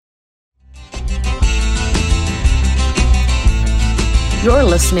You're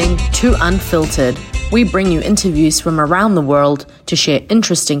listening to Unfiltered. We bring you interviews from around the world to share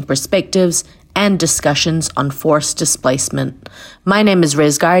interesting perspectives and discussions on forced displacement. My name is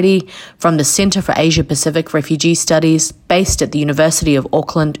Rez Gardi from the Centre for Asia Pacific Refugee Studies, based at the University of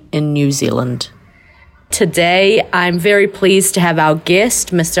Auckland in New Zealand. Today, I'm very pleased to have our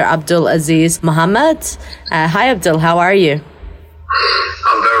guest, Mr. Abdul Aziz Mohammed. Hi, Abdul. How are you?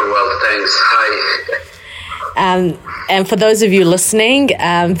 I'm very well, thanks. Hi. And for those of you listening,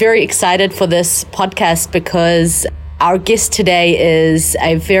 I'm very excited for this podcast because our guest today is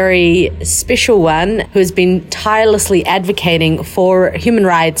a very special one who has been tirelessly advocating for human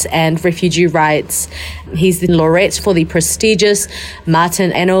rights and refugee rights. He's the laureate for the prestigious Martin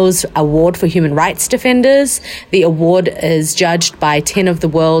Ennals Award for Human Rights Defenders. The award is judged by 10 of the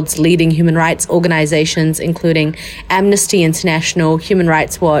world's leading human rights organizations, including Amnesty International, Human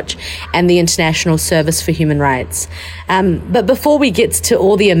Rights Watch, and the International Service for Human Rights. But before we get to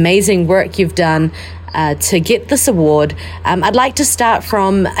all the amazing work you've done to get this award, I'd like to start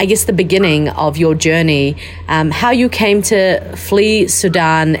from, the beginning of your journey, how you came to flee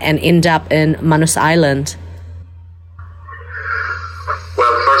Sudan and end up in Manus Island.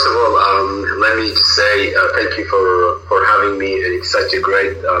 Well, first of all, let me just say thank you for having me. It's such a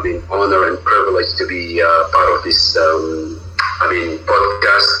great honor and privilege to be part of this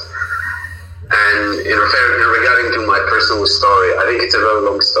podcast. And regarding to my personal story, I think it's a very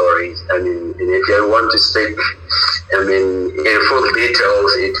long story. And if I want to speak, in full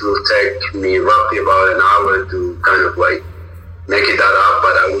details, it will take me roughly about an hour to kind of make it that up.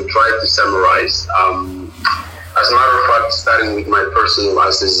 But I will try to summarize. As a matter of fact, starting with my personal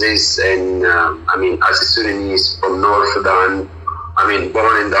as Aziz, and as a Sudanese from North Sudan,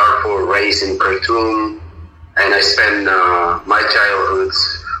 born in Darfur, raised in Khartoum, and I spent my childhood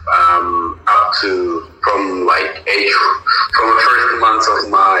up to from the first months of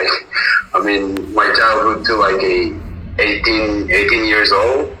my childhood to 18 years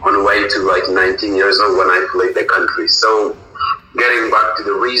old, on the way to 19 years old when I fled the country. So getting back to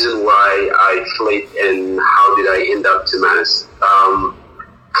the reason why I fled and how did I end up to Manus.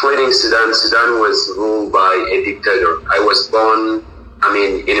 Fleeing Sudan was ruled by a dictator. I was born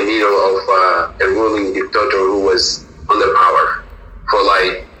in the middle of a ruling dictator who was under power for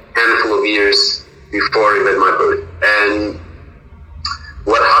handful of years before even my birth. And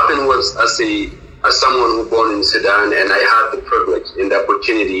what happened was, as someone who born in Sudan, and I had the privilege and the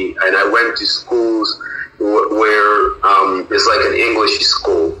opportunity, and I went to schools where it's like an English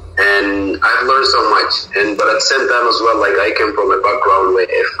school, and I've learned so much. But at the same time as well, I came from a background where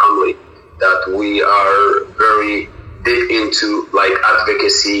a family that we are very deep into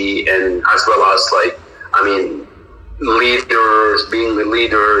advocacy, and as well as leaders, being the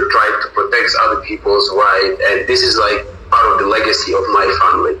leader, trying to protect other people's rights. And this is part of the legacy of my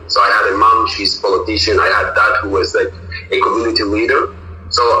family. So I had a mom, she's a politician. I had dad who was a community leader.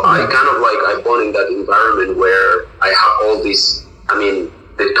 So I kind of I born in that environment where I have all these, the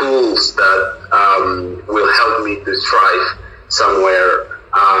tools that will help me to thrive somewhere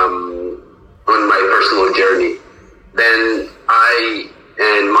on my personal journey. Then I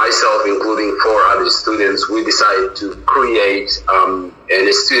and myself, including 4 other students, we decided to create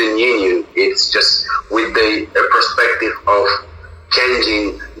a student union. It's just with the perspective of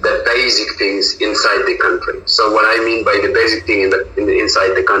changing the basic things inside the country. So what I mean by the basic thing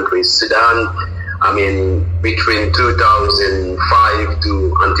inside the country, Sudan, between 2005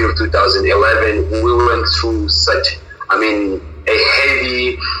 to until 2011, we went through such, a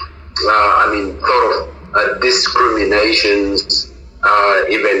heavy, sort of discriminations,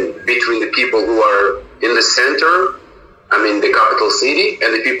 even between the people who are in the center, the capital city,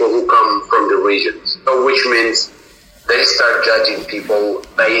 and the people who come from the regions. So which means they start judging people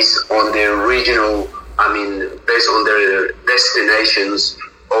based on their regional, based on their destinations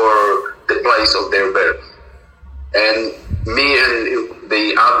or the place of their birth. And me and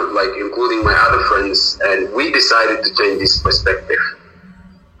the other, including my other friends, and we decided to change this perspective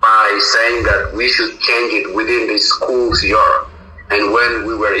by saying that we should change it within the schools yard. And when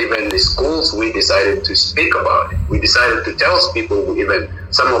we were even in the schools, we decided to speak about it. We decided to tell people, even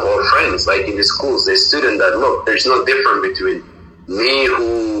some of our friends, in the schools, the student, that look, there's no difference between me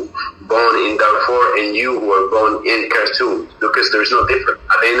who born in Darfur and you who are born in Khartoum, because there's no difference.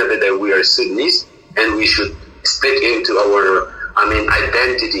 At the end of the day, we are Sudanese, and we should stick into our,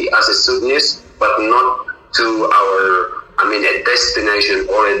 identity as a Sudanese, but not to our, a destination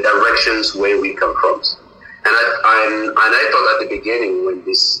or a directions where we come from. And I thought at the beginning when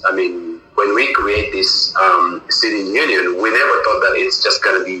we create this student union, we never thought that it's just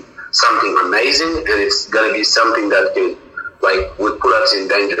going to be something amazing and it's going to be something that can would put us in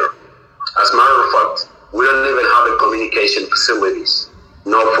danger. As a matter of fact, we don't even have a communication facilities.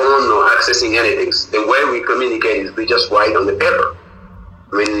 No phone, no accessing anything. The way we communicate is we just write on the paper.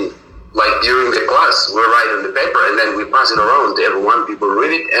 I mean, like during the class, we write on the paper and then we pass it around to everyone. People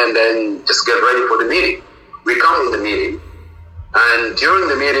read it and then just get ready for the meeting. We come in the meeting, and during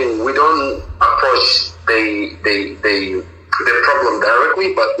the meeting, we don't approach the problem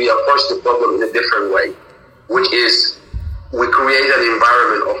directly, but we approach the problem in a different way, which is we create an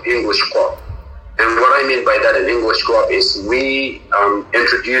environment of English club. And what I mean by that in English club is we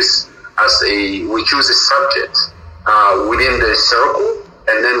we choose a subject within the circle,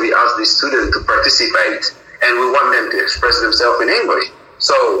 and then we ask the student to participate, and we want them to express themselves in English.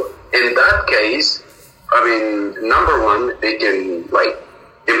 So in that case, I mean, number one, they can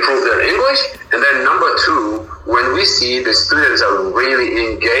improve their English, and then number two, when we see the students are really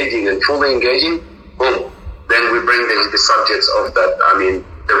engaging and fully engaging, boom, then we bring the subjects of that, I mean,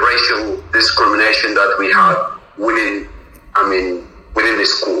 the racial discrimination that we have within the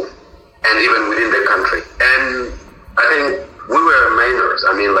school and even within the country. And I think we were minors,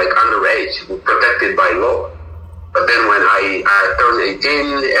 underage, protected by law. But then when I turned 18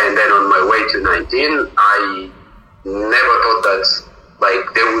 and then on my way to 19, I never thought that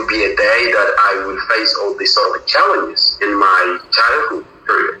there would be a day that I would face all these sort of challenges in my childhood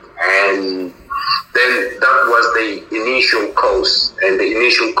period. And then that was the initial cause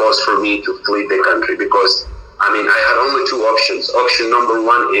for me to flee the country, because I had only two options. Option number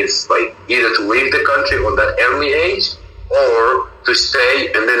one is either to leave the country on that early age or to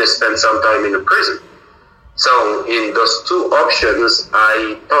stay and then spend some time in a prison. So in those two options,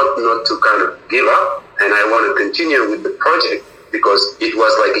 I thought not to kind of give up, and I want to continue with the project because it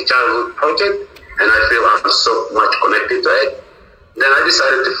was like a childhood project and I feel I'm so much connected to it. Then I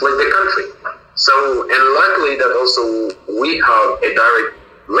decided to flee the country. So, and luckily that also we have a direct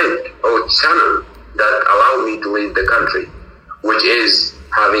link or channel that allowed me to leave the country, which is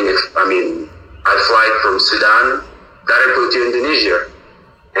having I fly from Sudan directly to Indonesia.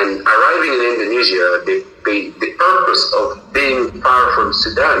 And arriving in Indonesia, the purpose of being far from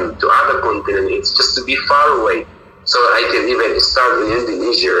Sudan to other continent is just to be far away. So I can even start in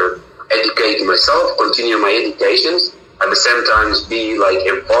Indonesia, educate myself, continue my educations, at the same time be like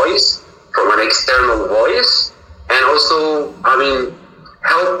a voice from an external voice, and also,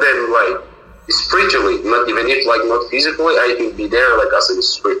 help them spiritually, not even if not physically, I can be there as a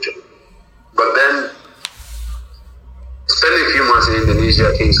spiritual. But then, spending a few months in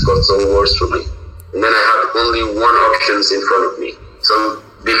Indonesia, things got so worse for me. And then I had only one option in front of me. So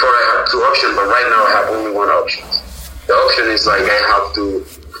before I had two options, but right now I have only one option. The option is I have to,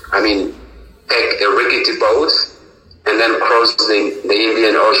 take a rickety boat and then cross the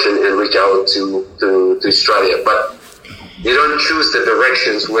Indian Ocean and reach out to Australia. But you don't choose the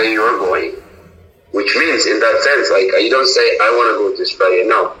directions where you're going, which means in that sense, you don't say, I want to go to Australia.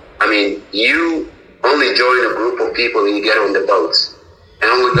 No. You only join a group of people and you get on the boat.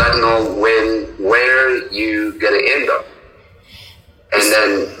 And only God knows where you gonna end up. And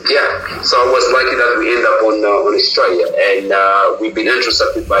then, so I was lucky that we ended up on Australia. And we've been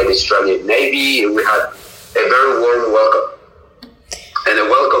intercepted by the Australian Navy, and we had a very warm welcome. And a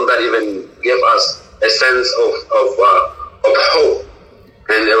welcome that even gave us a sense of hope.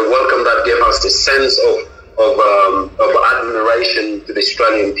 And a welcome that gave us the sense of admiration to the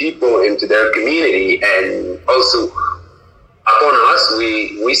Australian people and to their community. And also, upon us,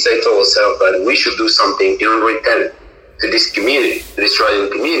 we say to ourselves that we should do something in return to this community, to the Australian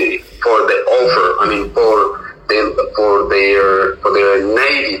community, for the offer, for their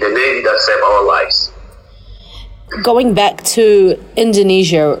Navy, the Navy that saved our lives. Going back to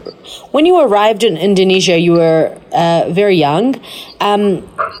Indonesia, when you arrived in Indonesia, you were very young, and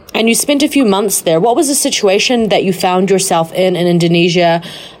you spent a few months there. What was the situation that you found yourself in Indonesia?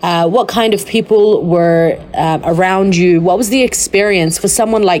 What kind of people were around you? What was the experience for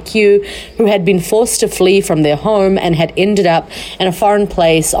someone like you who had been forced to flee from their home and had ended up in a foreign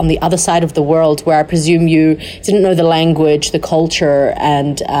place on the other side of the world, where I presume you didn't know the language, the culture,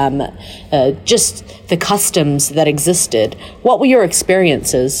 and just the customs that existed? What were your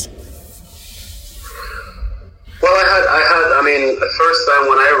experiences? Well, the first time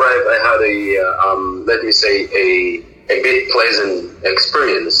when I arrived, I had a bit pleasant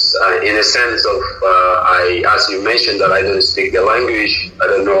experience in a sense of, as you mentioned, that I don't speak the language, I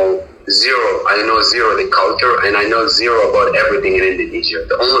know zero the culture, and I know zero about everything in Indonesia.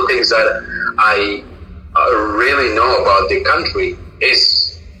 The only things that I really know about the country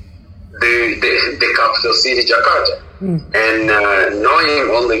is the capital city, Jakarta, and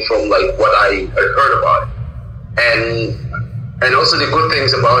knowing only from what I heard about it. And And also the good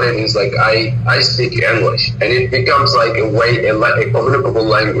things about it is like I speak English, and it becomes like a communicable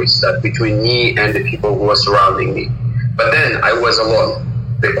language that between me and the people who are surrounding me. But then I was alone.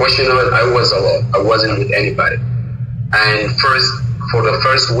 The question of it, I was alone. I wasn't with anybody. And for the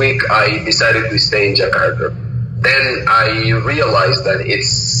first week, I decided to stay in Jakarta. Then I realized that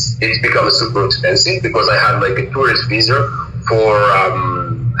it's become super expensive because I had like a tourist visa for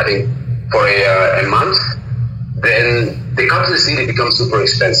I think for a month. Then the capital city becomes super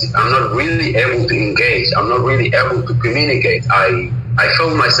expensive. I'm not really able to engage. I'm not really able to communicate. I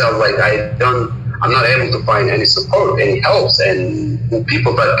feel myself like I'm not able to find any support, any helps, and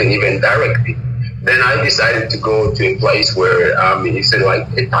people that can even direct me. Then I decided to go to a place where it's like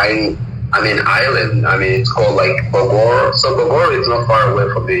a tiny island. It's called like Bogor. So Bogor is not far away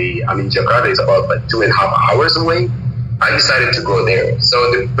from Jakarta is about like 2.5 hours away. I decided to go there. So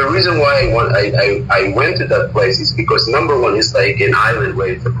the reason why I went to that place is because number one, it's like an island where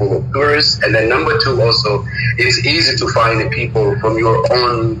it's full of tourists, and then number two, also it's easy to find the people from your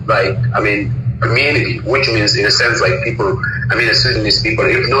own community, which means in a sense like people, Sudanese people.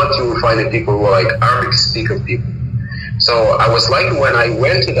 If not, you will find the people who are like Arabic speaker people. So I was like, when I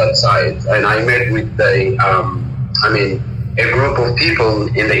went to that site and I met with a group of people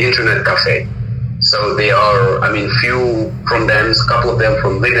in the internet cafe. So they are, few from them, a couple of them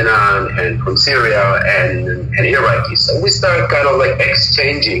from Lebanon and from Syria and Iraqi. So we started kind of like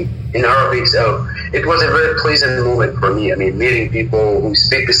exchanging in Arabic. So it was a very pleasant moment for me. Meeting people who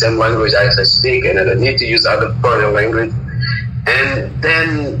speak the same language as I speak, and I don't need to use other foreign language. And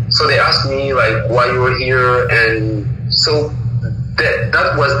then, so they asked me like why you were here, and so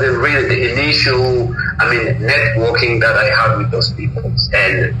that was really the initial, networking that I had with those people.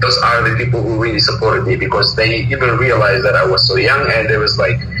 And those are the people who really supported me, because they even realized that I was so young, and they was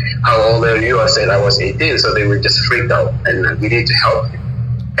like, how old are you? I said I was 18, so they were just freaked out, and we need to help you.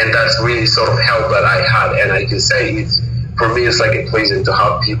 And that's really sort of help that I had, and I can say for me, it's like a pleasant to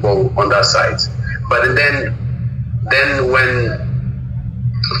have people on that side. But then when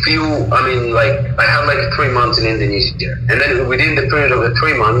I had like 3 months in Indonesia, and then within the period of the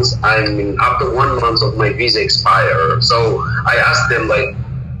 3 months, after 1 month of my visa expired. So I asked them like,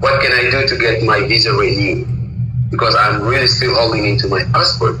 what can I do to get my visa renewed? Because I'm really still holding into my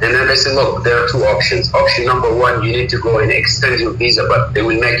passport. And then they said, look, there are two options. Option number one, you need to go and extend your visa, but they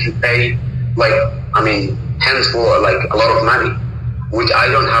will make you pay handful, like a lot of money, which I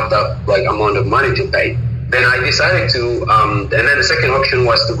don't have that like amount of money to pay. Then I decided to, and then the second option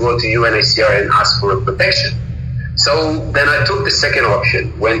was to go to UNHCR and ask for a protection. So then I took the second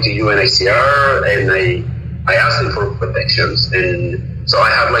option, went to UNHCR, and I asked them for protections. And so I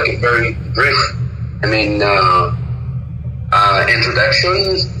had like a very brief, introduction,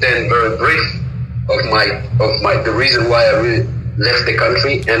 then very brief of the reason why I really left the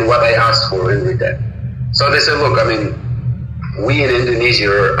country and what I asked for in return. So they said, look, we in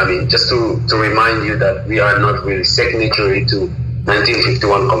Indonesia, just to remind you that we are not really signatory to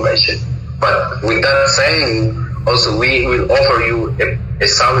 1951 Convention. But with that saying, also we will offer you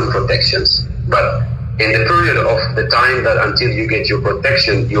asylum protections. But in the period of the time that until you get your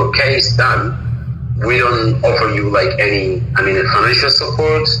protection, your case done, we don't offer you like any, financial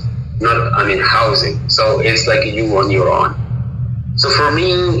support, not, housing. So it's like you on your own. So for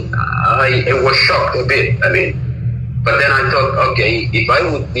me, I was shocked a bit, but then I thought, okay, if I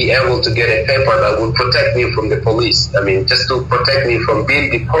would be able to get a paper that would protect me from the police, just to protect me from being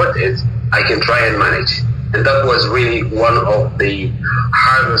deported, I can try and manage. And that was really one of the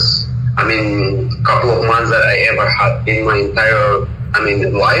hardest, couple of months that I ever had in my entire,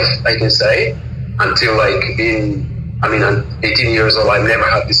 life, I can say, until like being, 18 years old, I never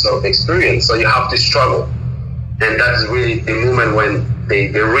had this sort of experience. So you have to struggle. And that's really the moment when they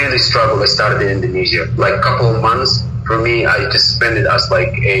really struggle. I started in Indonesia. Like a couple of months, for me, I just spent it as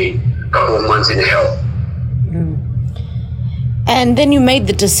like a couple of months in hell. And then you made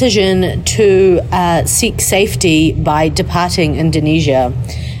the decision to seek safety by departing Indonesia.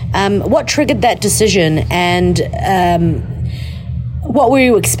 What triggered that decision, and what were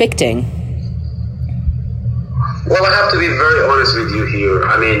you expecting? Well, I have to be very honest with you here.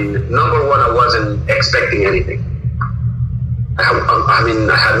 Number one, I wasn't expecting anything. I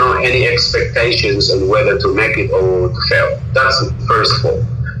had no any expectations on whether to make it or to fail. That's first of all.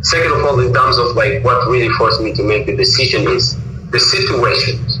 Second of all, in terms of like what really forced me to make the decision is the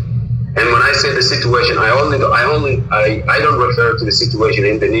situations. And when I say the situation, I don't refer to the situation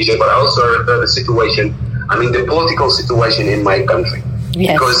in Indonesia, but I also refer to the situation, the political situation in my country.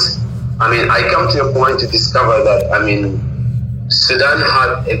 Yes. Because, I come to a point to discover that, Sudan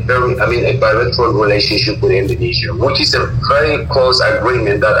had a bilateral relationship with Indonesia, which is a very close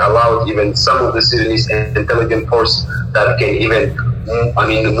agreement that allowed even some of the Sudanese intelligence force that can even,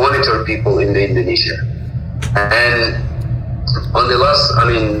 monitor people in the Indonesia. And on the last, I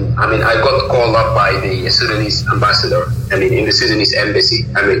got called up by the Sudanese ambassador, in the Sudanese embassy,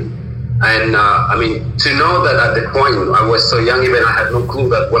 to know that at the point I was so young, even I had no clue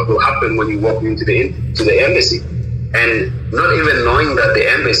that what will happen when you walk into the embassy. And not even knowing that the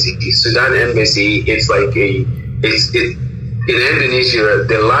embassy, the Sudan embassy, in Indonesia,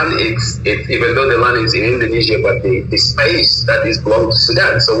 the land even though the land is in Indonesia, but the space that is belongs to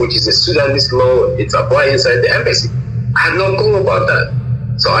Sudan, so which is a Sudanese law, it's applied inside the embassy. I had no clue about that.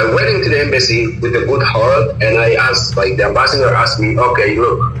 So I went into the embassy with a good heart, and I asked, the ambassador asked me, okay,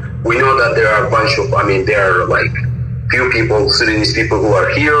 look, we know that there are a bunch of, there are few people, Sudanese people who are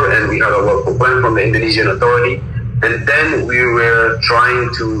here, and we have a lot of complaint from the Indonesian authority. And then we were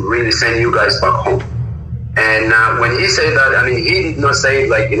trying to really send you guys back home. And when he said that, he did not say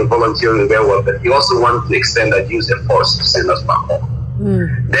it in a voluntary way, but he also wanted to extend that use of force to send us back home.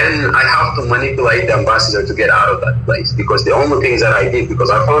 Then I have to manipulate the ambassador to get out of that place, because the only things that I did, because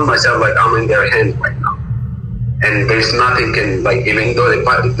I found myself I'm in their hands right now. And there's nothing even though the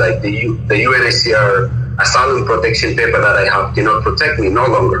UNHCR asylum protection paper that I have cannot protect me no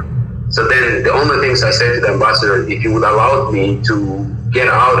longer. So then the only things I said to the ambassador, if you would allow me to get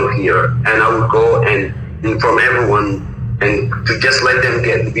out of here, and I would go and inform everyone and to just let them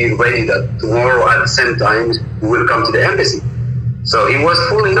be ready that tomorrow at the same time we will come to the embassy. So he was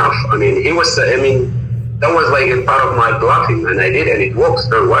full enough. He was, that was a part of my bluffing, and I did, and it works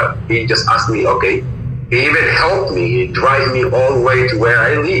very well. He just asked me, okay. He even helped me. He drive me all the way to where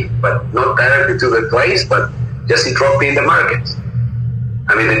I live, but not directly to the place, but just he dropped me in the market.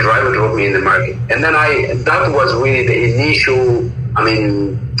 The driver dropped me in the market. And then that was really the initial,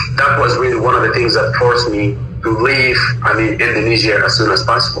 that was really one of the things that forced me to leave, Indonesia as soon as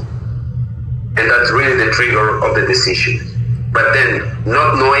possible. And that's really the trigger of the decision. But then,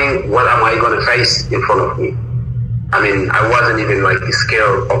 not knowing what am I going to face in front of me. I wasn't even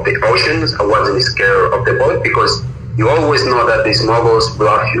scared of the oceans. I wasn't scared of the boat, because you always know that these moguls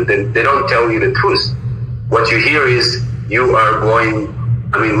bluff you. They don't tell you the truth. What you hear is you are going,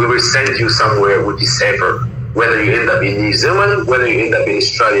 we will send you somewhere which is safer. Whether you end up in New Zealand, whether you end up in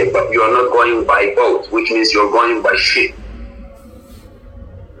Australia, but you are not going by boat, which means you're going by ship.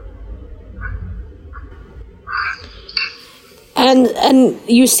 And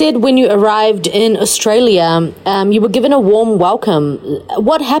you said when you arrived in Australia, you were given a warm welcome.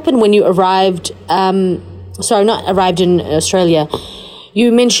 What happened when you arrived? Not arrived in Australia.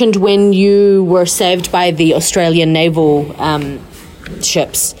 You mentioned when you were saved by the Australian naval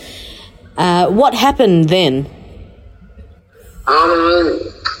ships. What happened then?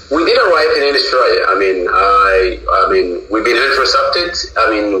 We did arrive in Australia. We've been intercepted.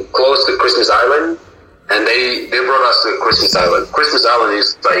 Close to Christmas Island. And they brought us to Christmas Island. Christmas Island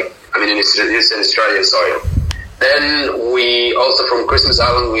is it's an Australian soil. Then we also from Christmas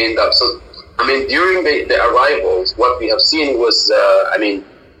Island we end up. So during the arrivals, what we have seen was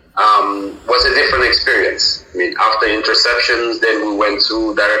was a different experience. After interceptions, then we went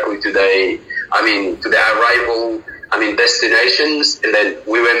directly to the arrival. Destinations, and then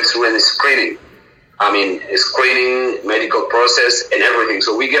we went through a screening. A screening, medical process, and everything.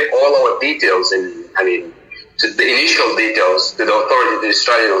 So we get all our details and. To the initial details to the authority, the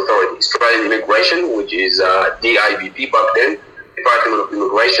Australian Immigration, which is DIBP back then, Department of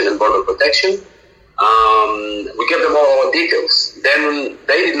Immigration and Border Protection. We gave them all our details. Then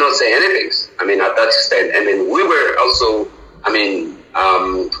they did not say anything. At that extent, and then we were also,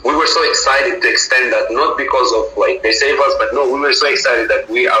 we were so excited to extend that, not because of they save us, but no, we were so excited that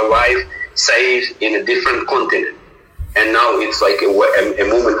we arrived safe in a different continent, and now it's a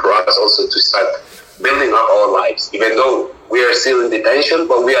moment for us also to start building up our lives, even though we are still in detention,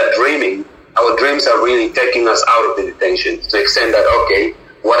 but we are dreaming. Our dreams are really taking us out of the detention to extend that, okay,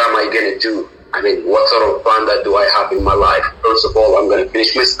 what am I going to do? What sort of plan that do I have in my life? First of all, I'm going to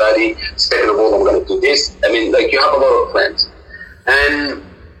finish my study. Second of all, I'm going to do this. You have a lot of plans. And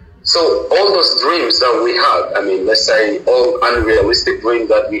so all those dreams that we had, let's say all unrealistic dreams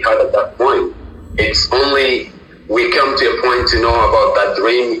that we had at that point, it's only we come to a point to know about that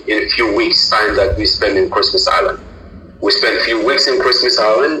dream in a few weeks' time that we spend in Christmas Island. We spent a few weeks in Christmas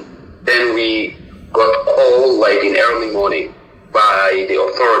Island, then we got called in early morning by the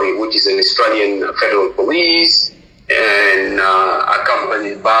authority, which is an Australian Federal Police, and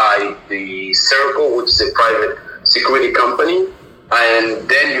accompanied by the Circle, which is a private security company, and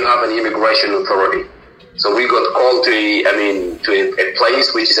then you have an immigration authority. So we got called to a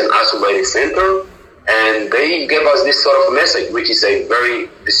place which is an isolated center, and they gave us this sort of message, which is a very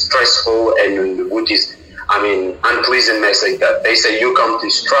distressful and which is, unpleasant message, that they say you come to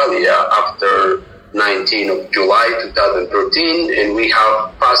Australia after 19th of July 2013, and we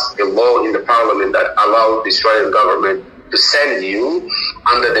have passed a law in the parliament that allowed the Australian government to send you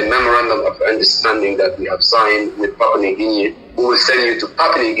under the memorandum of understanding that we have signed with Papua New Guinea. We will send you to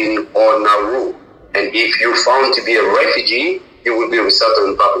Papua New Guinea or Nauru. And if you're found to be a refugee, you will be resettled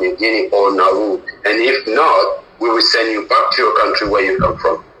in Papua New Guinea or Nauru. And if not, we will send you back to your country where you come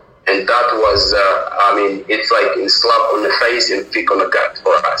from. And that was, it's like a slap on the face and kick on the gut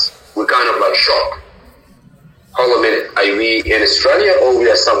for us. We're kind of like shocked. Hold a minute, are we in Australia or we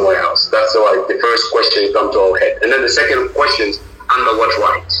are somewhere else? That's why the first question comes to our head. And then the second question is, under what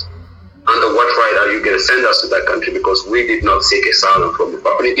right? Under what right are you going to send us to that country? Because we did not seek asylum from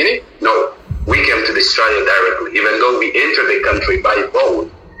Papua New Guinea. No, we came to Australia directly, even though we entered the country by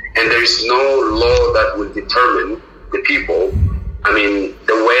vote. And there is no law that will determine the people,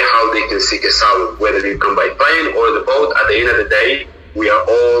 the way how they can seek asylum, whether you come by plane or the boat. At the end of the day, we are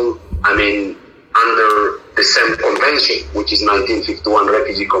all, under the same convention, which is 1951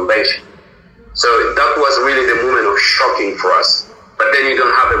 Refugee Convention. So that was really the moment of shocking for us. But then you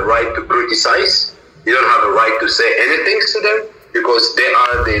don't have a right to criticize. You don't have a right to say anything to them, because they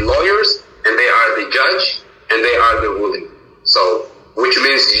are the lawyers and they are the judge and they are the ruling. So, which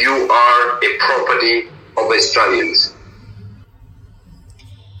means you are a property of Australians.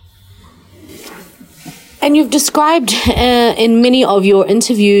 And you've described in many of your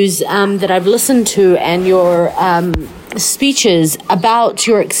interviews that I've listened to and your speeches about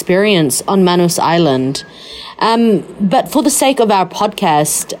your experience on Manus Island. But for the sake of our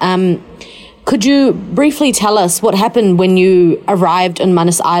podcast, could you briefly tell us what happened when you arrived on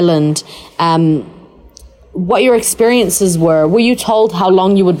Manus Island? What your experiences were? Were you told how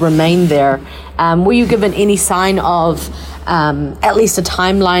long you would remain there? Were you given any sign of at least a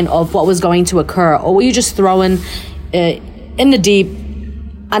timeline of what was going to occur? Or were you just thrown in the deep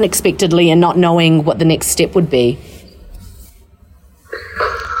unexpectedly and not knowing what the next step would be?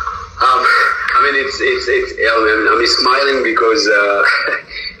 I'm smiling because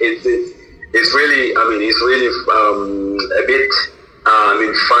it's really a bit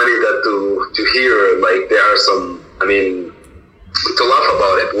funny that to hear, like, there are some, to laugh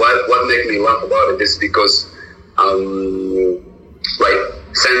about it. What makes me laugh about it is because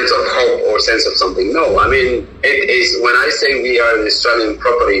sense of hope or sense of something. No, it is, when I say we are an Australian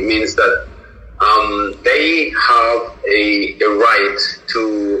property, it means that they have a right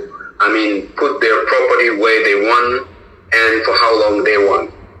to put their property where they want and for how long they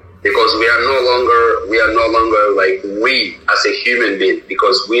want. Because we are no longer like we as a human being,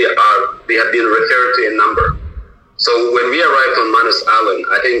 because we have been referred to a number. So when we arrived on Manus Island,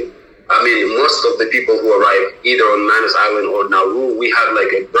 I think, most of the people who arrived either on Manus Island or Nauru, we had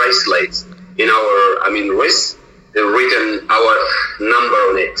like a bracelet in our, wrist, written our number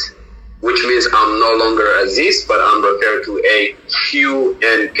on it, which means I'm no longer Aziz, but I'm referred to a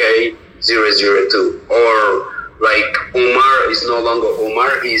QNK002. Or like Umar is no longer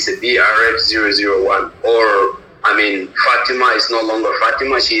Umar, he's a BRF001. Or, Fatima is no longer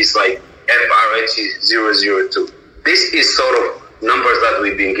Fatima, she is like FRH002. This is sort of numbers that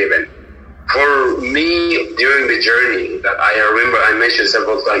we've been given. For me, during the journey that I remember, I mentioned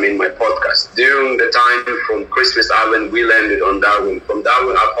several times in my podcast, during the time from Christmas Island, we landed on Darwin. From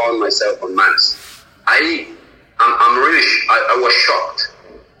Darwin, I found myself on Manus. I was shocked.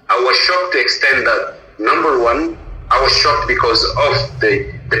 I was shocked to the extent that, number one, I was shocked because of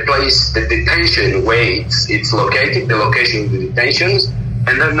the place, the detention, where it's located, the location of the detentions.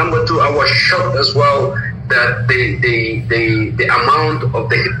 And then number two, I was shocked as well that the amount of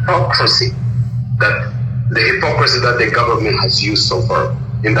the hypocrisy that the government has used so far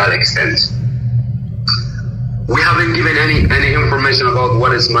in that extent. We haven't given any information about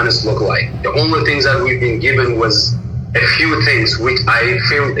what does Manus look like. The only things that we've been given was a few things, which I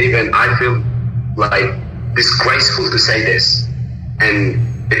feel like disgraceful to say this. And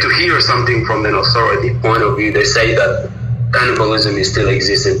to hear something from an authority point of view, they say that cannibalism still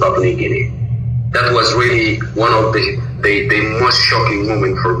exists in Papua New Guinea. That was really one of the most shocking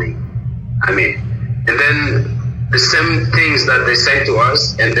moment for me. And then the same things that they say to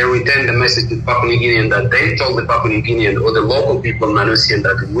us, and they return the message to Papua New Guinean, that they told the Papua New Guinean or the local people, Manusian,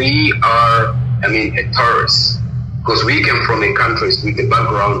 that we are, a terrorist. Because we came from a country with the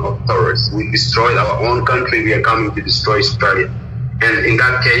background of terrorists. We destroyed our own country, we are coming to destroy Australia. And in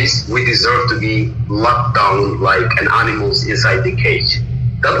that case, we deserve to be locked down like an animals inside the cage.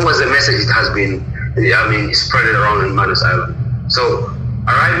 That was the message it has been spread it around in Manus Island. So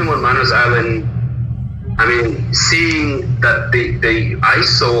arriving on Manus Island, seeing that I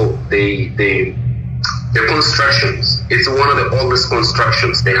saw the constructions. It's one of the oldest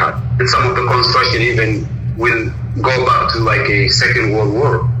constructions they have, and some of the construction even will go back to like a Second World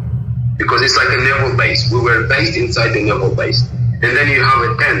War, because it's like a naval base. We were based inside the naval base, and then you have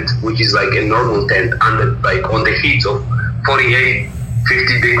a tent, which is like a normal tent, under like on the heat of 48,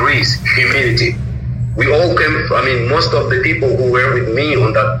 50 degrees, humidity. We all came. Most of the people who were with me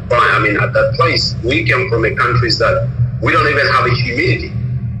on that, at that place, we came from the countries that we don't even have a humidity.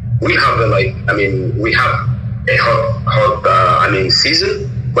 We have we have a hot season,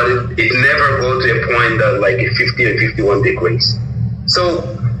 but it never goes to a point that like 50 and 51 degrees. So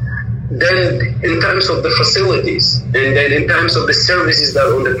then in terms of the facilities, and then in terms of the services that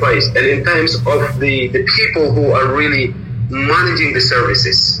are on the place, and in terms of the people who are really managing the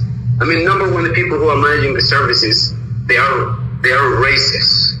services. Number one, the people who are managing the services, they are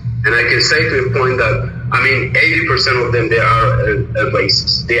racist. And I can say to a point that 80% of them, they are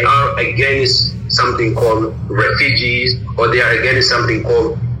racist. They are against something called refugees, or they are against something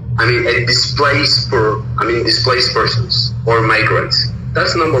called, displaced persons or migrants.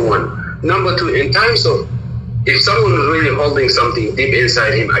 That's number one. Number two, in terms of if someone is really holding something deep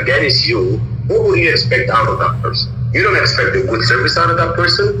inside him against you, what would you expect out of that person? You don't expect a good service out of that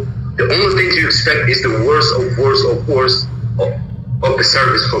person. The only thing you expect is the worst of the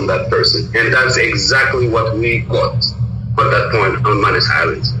service from that person. And that's exactly what we got at that point on Manus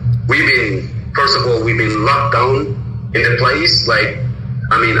Island. We've been locked down in the place,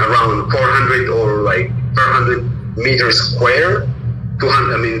 around 400 or 400 meters square,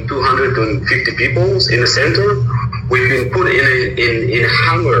 250 people in the center. We've been put in a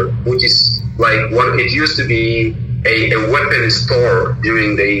hangar, which is like what it used to be a weapon store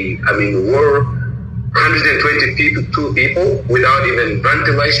during the war. 122 people without even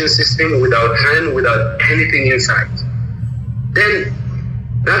ventilation system, without fan, without anything inside. Then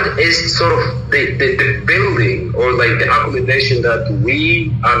that is sort of the building or the accommodation that we've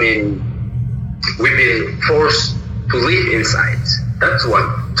been forced to live inside. That's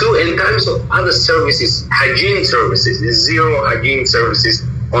one. Two, in terms of other services, hygiene services, there's zero hygiene services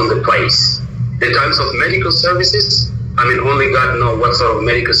on the place. In terms of medical services, only God knows what sort of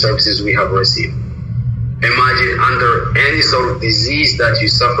medical services we have received. Imagine under any sort of disease that you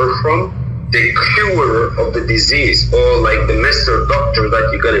suffer from, the cure of the disease, or like the master doctor that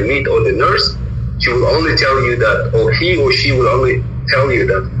you're going to meet, or the nurse, she will only tell you that, or he or she will only tell you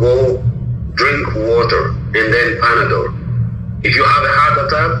that, go drink water and then Panadol. If you have a heart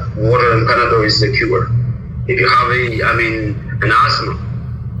attack, water and Panadol is the cure. If you have an asthma,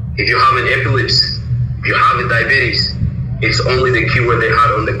 if you have an epilepsy, if you have a diabetes, it's only the cure they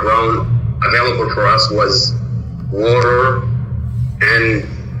had on the ground available for us was water and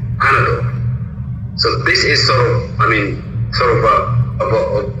Panadol. So this is sort of a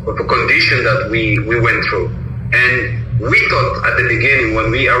condition that we went through. And we thought at the beginning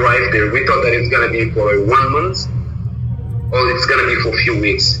when we arrived there, we thought that it's going to be for 1 month or it's going to be for a few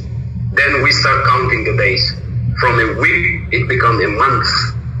weeks. Then we start counting the days. From a week, it becomes a month.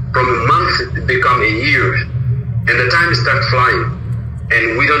 From a month, it becomes a year. And the time starts flying.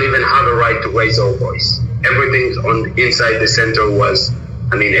 And we don't even have a right to raise our voice. Everything on inside the center was,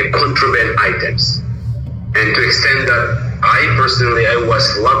 a contraband items. And to extend that, I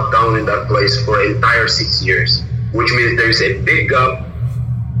was locked down in that place for an entire 6 years, which means there's a big gap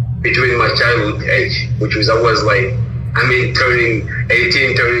between my childhood age, which was, turning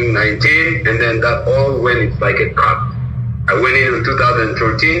 18, turning 19, and then that all went like a cut. I went in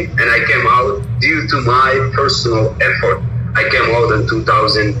 2013, and I came out due to my personal effort. I came out in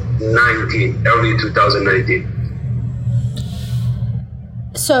 2019, early 2019.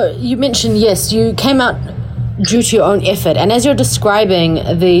 So you mentioned, yes, you came out due to your own effort. And as you're describing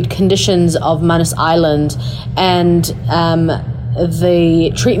the conditions of Manus Island and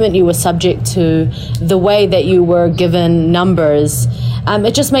the treatment you were subject to, the way that you were given numbers,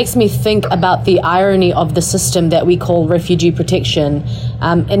 it just makes me think about the irony of the system that we call refugee protection.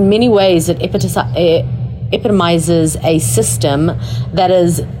 In many ways, it epitomizes a system that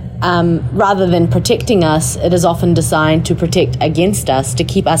is, rather than protecting us, it is often designed to protect against us, to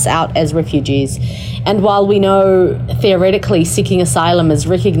keep us out as refugees. And while we know theoretically seeking asylum is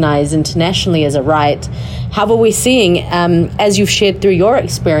recognized internationally as a right, however, we're seeing, as you've shared through your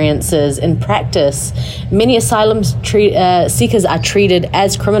experiences in practice, many asylum seekers are treated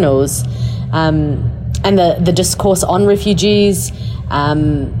as criminals. And the discourse on refugees,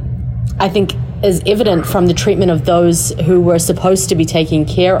 I think is evident from the treatment of those who were supposed to be taking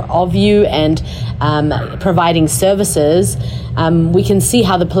care of you and providing services, we can see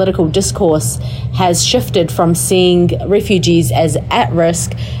how the political discourse has shifted from seeing refugees as at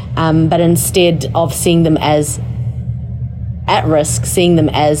risk, but instead of seeing them as at risk, seeing them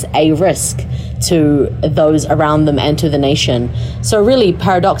as a risk to those around them and to the nation. So really,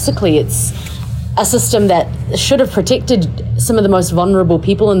 paradoxically, it's a system that should have protected some of the most vulnerable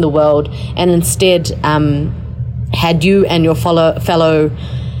people in the world, and instead had you and your fellow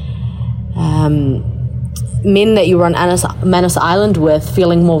men that you were on Manus Island with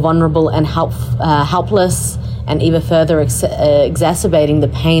feeling more vulnerable and helpless, and even further exacerbating the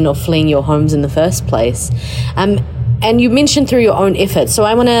pain of fleeing your homes in the first place. And you mentioned through your own efforts, so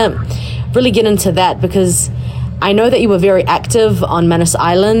I want to really get into that, because I know that you were very active on Manus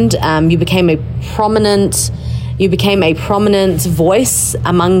Island. You became a prominent voice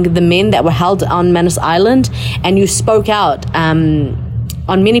among the men that were held on Manus Island, and you spoke out on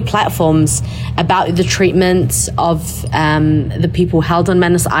many platforms about the treatment of the people held on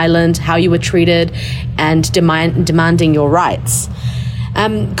Manus Island, how you were treated, and demanding your rights.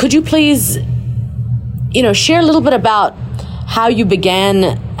 Could you please, share a little bit about how you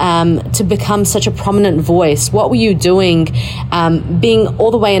began to become such a prominent voice? What were you doing being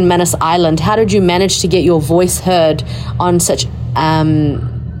all the way in Manus Island? How did you manage to get your voice heard on such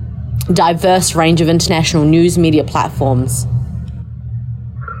diverse range of international news media platforms?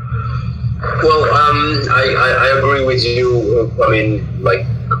 Well, I agree with you.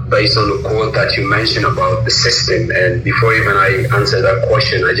 Based on the quote that you mentioned about the system, and before even I answer that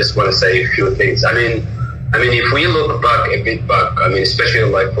question, I just want to say a few things. I mean, if we look back, especially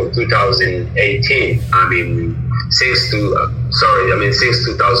like from 2018, since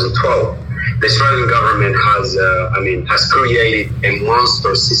 2012, the Australian government has created a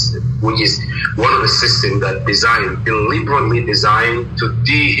monster system, which is one of the systems that deliberately designed to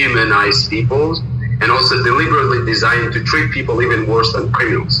dehumanize people, and also deliberately designed to treat people even worse than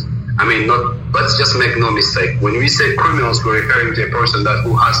criminals. Let's just make no mistake. When we say criminals, we're referring to a person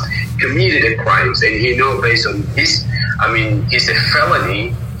who has committed a crimes, and based on his a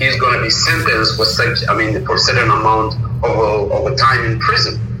felony, he's going to be sentenced for for a certain amount of time in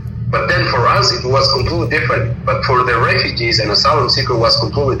prison. But then for us, it was completely different. But for the refugees and asylum seekers, was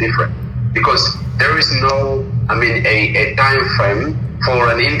completely different, because there is no, a time frame for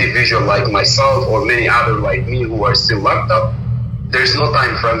an individual like myself or many others like me who are still locked up. There's no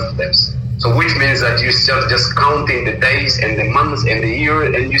time frame for them. So which means that you start just counting the days and the months and the year,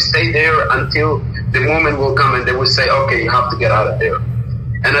 and you stay there until the moment will come and they will say, okay, you have to get out of there.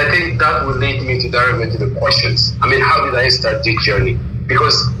 And I think that will lead me to dive into the questions. How did I start this journey?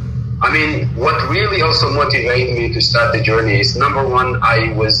 Because what really also motivated me to start the journey is, number one,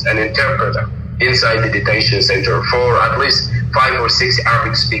 I was an interpreter inside the detention center for at least 5 or 6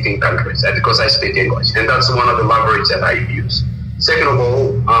 Arabic-speaking countries, because I speak English, and that's one of the leverage that I use. Second of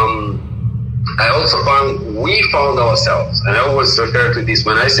all, I also we found ourselves, and I always refer to this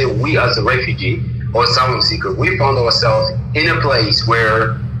when I say we as a refugee or asylum seeker, we found ourselves in a place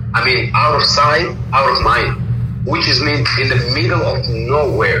where, out of sight, out of mind, which means in the middle of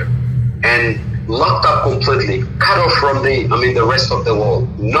nowhere, and locked up completely, cut off from the rest of the world.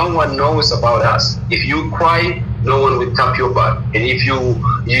 No one knows about us. If you cry, no one will tap your butt. And if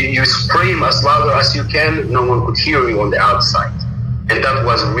you scream as louder as you can, no one could hear you on the outside. And that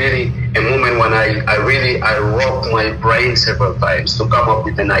was really a moment when I rocked my brain several times to come up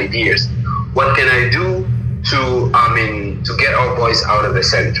with an ideas. What can I do to get our boys out of the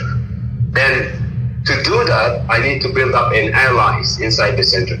center? Then to do that, I need to build up an allies inside the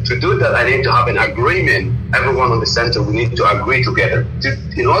center. To do that, I need to have an agreement. Everyone on the center, we need to agree together.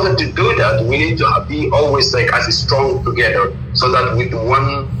 In order to do that, we need to be always as strong together, so that with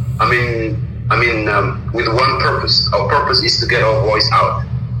one, with one purpose. Our purpose is to get our voice out.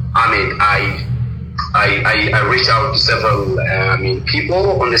 I reached out to several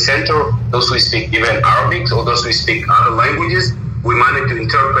people on the center, those who speak even Arabic or those who speak other languages. We managed to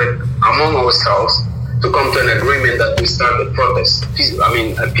interpret among ourselves to come to an agreement that we start a protest,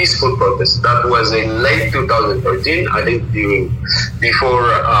 a peaceful protest. That was in late 2013, I think before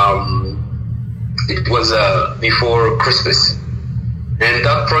Christmas. And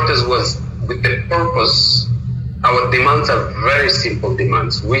that protest was with the purpose. Our demands are very simple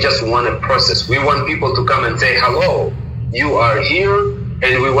demands. We just want a process. We want people to come and say, hello, you are here,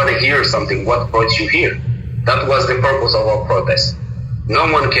 and we want to hear something. What brought you here? That was the purpose of our protest. No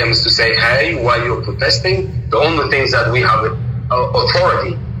one comes to say, hey, why you're protesting? The only thing is that we have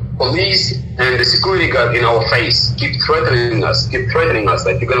authority police and the security guard in our face keep threatening us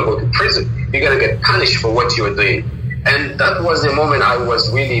that you're going to go to prison, you're going to get punished for what you're doing. And that was the moment I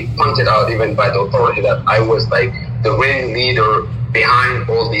was really pointed out even by the authority that I was like the ringleader behind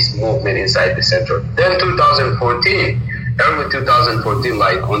all this movement inside the center. Then early 2014,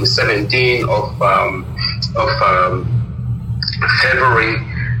 like on the 17th of February,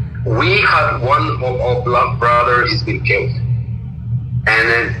 we had one of our blood brothers has been killed. And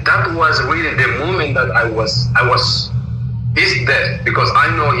then that was really the moment that I was his death, because I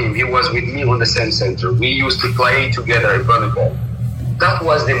know him. He was with me on the same center. We used to play together at volleyball. That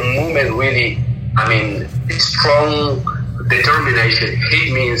was the moment really, strong determination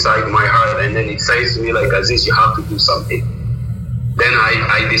hit me inside my heart, and then it says to me like, Aziz, you have to do something. Then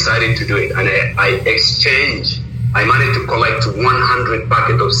I decided to do it, and I managed to collect 100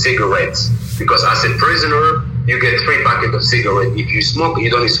 packets of cigarettes, because as a prisoner, you get 3 packets of cigarettes. If you smoke,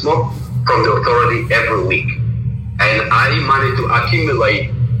 you don't smoke from the authority every week. And I managed to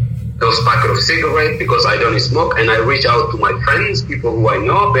accumulate those packets of cigarettes because I don't smoke, and I reach out to my friends, people who I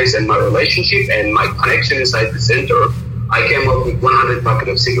know based on my relationship and my connection inside the center. I came up with 100 packets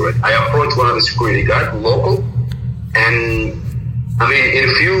of cigarettes. I approached one of the security guards, local, and in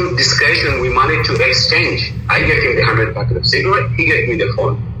a few discussions, we managed to exchange. I gave him the 100 packets of cigarettes, he gave me the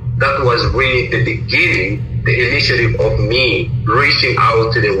phone. That was really the beginning, the initiative of me reaching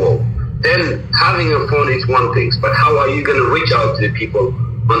out to the world. Then having a phone is one thing, but how are you going to reach out to the people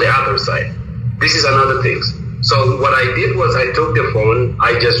on the other side? This is another thing. So what I did was I took the phone,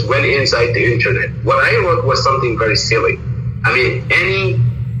 I just went inside the internet. What I wrote was something very silly. Any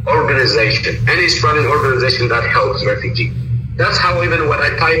organization, any Australian organization that helps refugees. That's how even what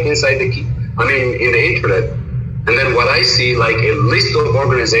I type inside in the internet. And then what I see, like a list of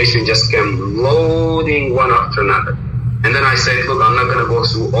organizations just came loading one after another. And then I said, look, I'm not going to go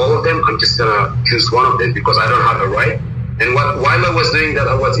through all of them. I'm just going to choose one of them because I don't have a right. And while I was doing that,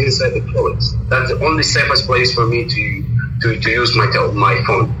 I was inside the toilets. That's the only safest place for me to use my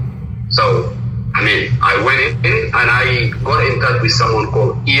phone. So, I went in and I got in touch with someone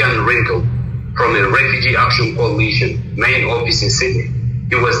called Ian Wrinkle from the Refugee Action Coalition main office in Sydney.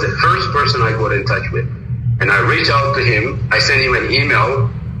 He was the first person I got in touch with. And I reached out to him. I sent him an email,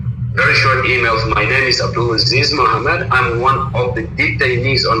 very short emails. My name is Abdul Aziz Mohammed. I'm one of the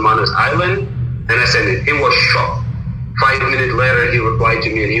detainees on Manus Island. And I sent it. He was shocked. 5 minutes later, he replied to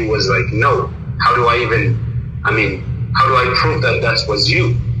me and he was like, no, how do I prove that that was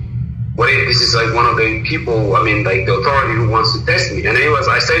you? What if this is like one of the people, like the authority who wants to test me? And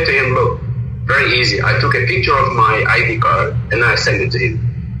I said to him, look, very easy. I took a picture of my ID card and I sent it to him.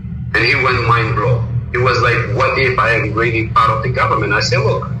 And he went mind blown. He was like, what if I am really part of the government? I said,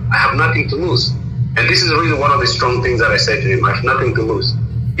 look, I have nothing to lose. And this is really one of the strong things that I said to him. I have nothing to lose.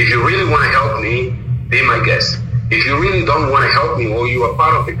 If you really want to help me, be my guest. If you really don't want to help me or you are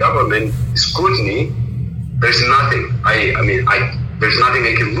part of the government scrutiny, there's nothing. There's nothing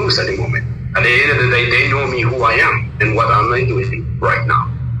I can lose at the moment. At the end of the day, they know me who I am and what I'm doing right now.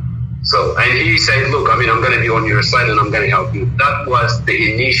 So, and he said, look, I'm going to be on your side and I'm going to help you. That was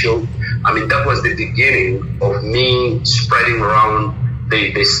the initial, that was the beginning of me spreading around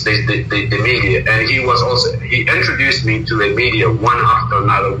the media. And he introduced me to the media one after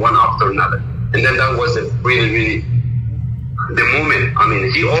another. And then that was really the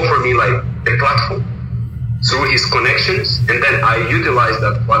moment. He offered me like a platform through his connections. And then I utilized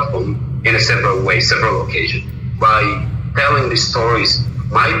that platform in several occasions by telling the stories,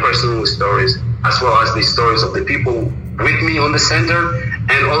 my personal stories, as well as the stories of the people with me on the center,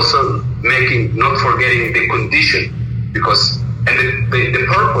 and also not forgetting the condition, because the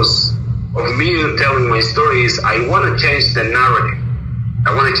purpose of me telling my story is I want to change the narrative.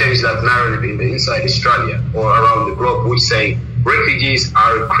 I want to change that narrative inside Australia or around the globe, which say refugees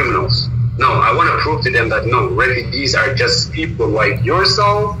are criminals. No, I want to prove to them that no, refugees are just people like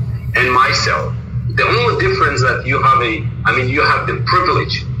yourself and myself. The only difference that you have you have the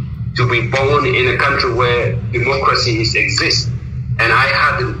privilege to be born in a country where democracy exists. And I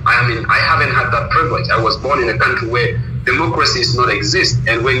haven't had that privilege. I was born in a country where democracy does not exist.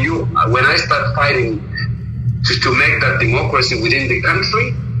 And when I start fighting to make that democracy within the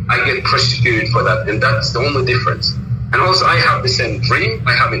country, I get persecuted for that. And that's the only difference. And also I have the same dream.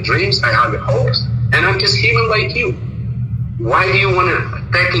 I have dreams. I have hopes. And I'm just human like you. Why do you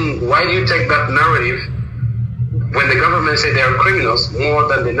take that narrative when the government say they are criminals more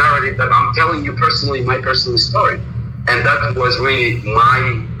than the narrative that I'm telling you personally, my personal story? And that was really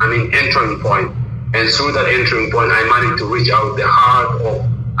my, entering point. And through that entering point, I managed to reach out the heart of,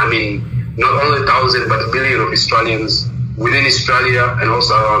 not only thousands, but millions of Australians within Australia and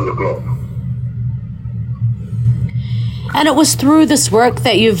also around the globe. And it was through this work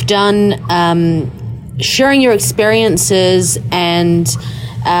that you've done, sharing your experiences and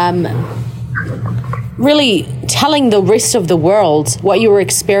really telling the rest of the world what you were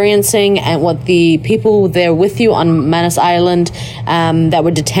experiencing and what the people there with you on Manus Island that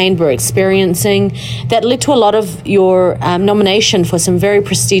were detained were experiencing, that led to a lot of your nomination for some very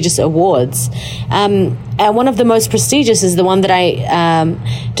prestigious awards. And one of the most prestigious is the one that I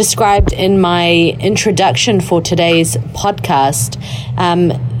described in my introduction for today's podcast,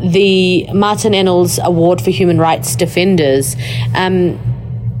 the Martin Ennals Award for Human Rights Defenders.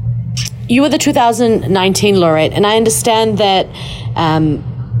 You were the 2019 laureate, and I understand that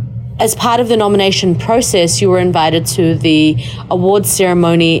as part of the nomination process, you were invited to the awards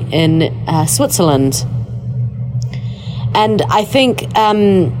ceremony in Switzerland. And I think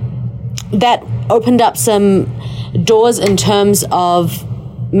that opened up some doors in terms of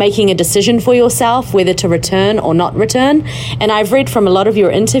making a decision for yourself whether to return or not return. And I've read from a lot of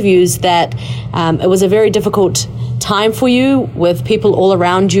your interviews that it was a very difficult time for you, with people all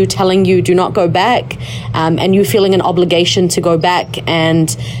around you telling you do not go back, and you feeling an obligation to go back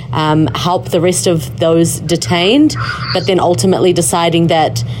and help the rest of those detained, but then ultimately deciding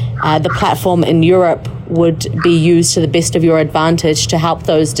that the platform in Europe would be used to the best of your advantage to help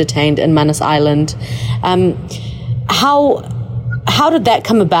those detained in Manus Island. How did that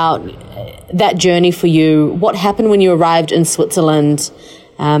come about, that journey for you? What happened when you arrived in Switzerland?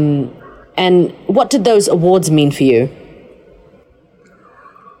 And what did those awards mean for you?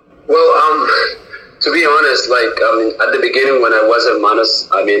 Well, to be honest, at the beginning when I was at Manus,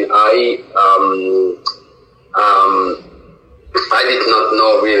 I did not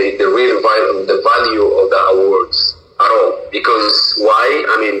know really the value of the awards at all. Because why?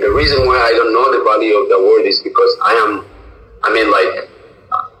 The reason why I don't know the value of the award is because I'm in a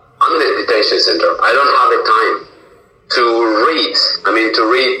detention center. I don't have the time to read.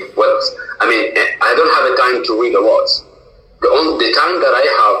 I don't have the time to read awards. The time that I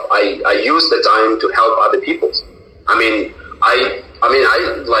have, I use the time to help other people. I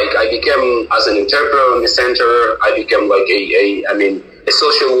became, as an interpreter in the center, I became a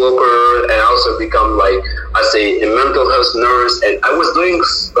social worker, and I also become as a mental health nurse, and I was doing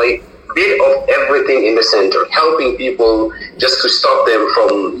bit of everything in the center, helping people just to stop them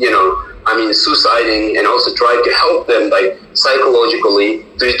from, suiciding, and also try to help them psychologically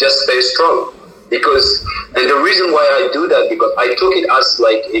to just stay strong. And the reason why I do that, because I took it as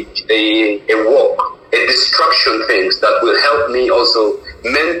a walk, a distraction things that will help me also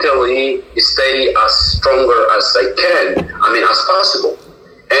mentally stay as stronger as I can, as possible.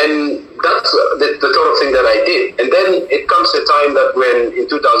 And that's the sort of thing that I did. And then it comes a time that when in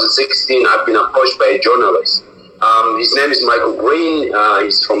 2016 I've been approached by a journalist. His name is Michael Green.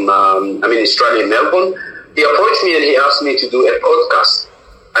 He's from Australia, Melbourne. He approached me and he asked me to do a podcast.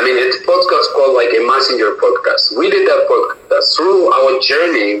 It's a podcast called a messenger podcast. We did that podcast. Through our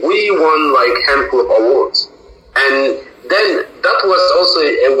journey, we won handful of awards. And then that was also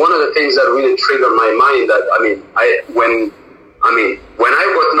one of the things that really triggered my mind. That when I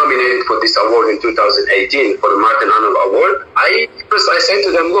was nominated for this award in 2018 for the Martin Ennals Award, I said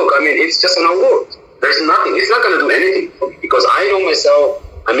to them, look, it's just an award. There's nothing. It's not going to do anything for me, because I know myself.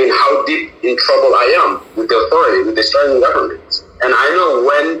 How deep in trouble I am with the authority, with the Australian government. And I don't know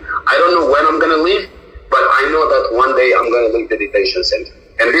when I'm going to leave, but I know that one day I'm going to leave the detention center.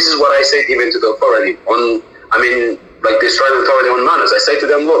 And this is what I said even to the authority the Australian authority on Manus. I say to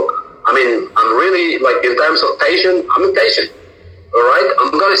them, look, I'm really, in terms of patient, I'm impatient. All right?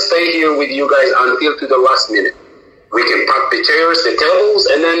 I'm going to stay here with you guys until to the last minute. We can pack the chairs, the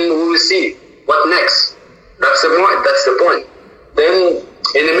tables, and then we will see what next. That's the point. Then,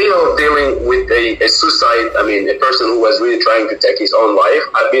 in the middle of dealing with a suicide, a person who was really trying to take his own life,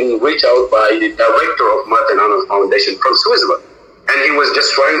 I've been reached out by the director of Martin Ennals Foundation from Switzerland. And he was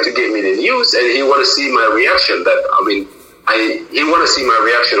just trying to give me the news, and he want to see my reaction. He want to see my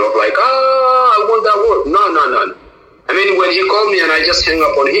reaction of I want that word. No. When he called me and I just hung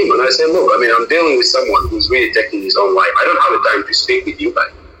up on him, and I said, look, I'm dealing with someone who's really taking his own life. I don't have the time to speak with you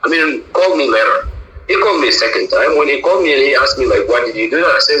guys. Call me later. He called me a second time. When he called me and he asked me, why did you do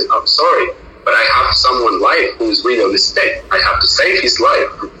that? I said, I'm sorry, but I have someone's life who's really on the stake. I have to save his life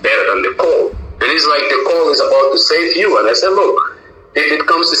better than the call. And he's like, the call is about to save you. And I said, look, if it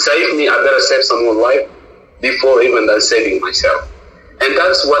comes to save me, I better save someone's life before even than saving myself. And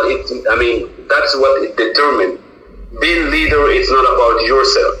that's what it determined. Being leader, it's not about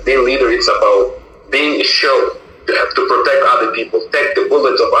yourself. Being leader, it's about being a show. You have to protect other people, take the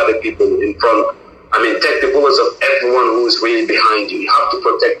bullets of other people in front take the bullets of everyone who is really behind you. You have to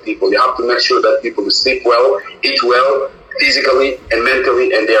protect people. You have to make sure that people sleep well, eat well, physically and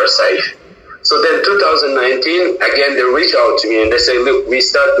mentally, and they are safe. So then 2019, again, they reach out to me and they say, look, we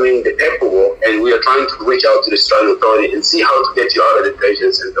start doing the paperwork and we are trying to reach out to the Australian Authority and see how to get you out of the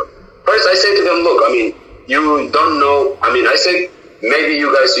detention center. First, I said to them, look, you don't know, I said, maybe you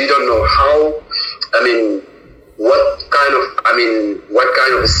guys, you don't know how, what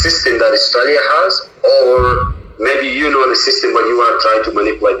kind of a system that Australia has, or maybe you know the system, but you want to try to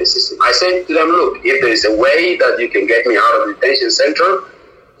manipulate the system. I said to them, look, if there is a way that you can get me out of the detention center,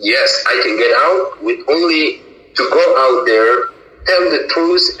 yes, I can get out with only to go out there, tell the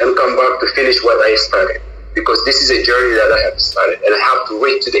truth, and come back to finish what I started. Because this is a journey that I have started, and I have to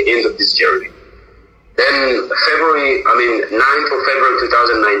reach to the end of this journey. Then 9th of February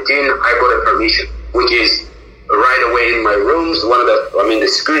 2019, I got a permission, which is right away in my rooms. The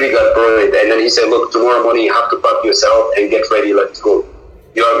security guard brought it, and then he said, look, tomorrow morning you have to pack yourself and get ready, let's go.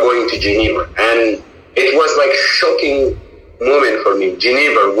 You are going to Geneva. And it was like shocking moment for me.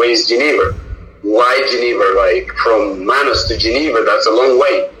 Geneva, where is Geneva? Why Geneva? Like from Manus to Geneva, that's a long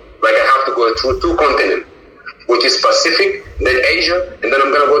way. Like I have to go through 2 continents, which is Pacific, then Asia, and then I'm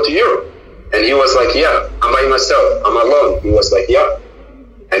going to go to Europe. And he was like, yeah, I'm by myself, I'm alone. He was like, yeah.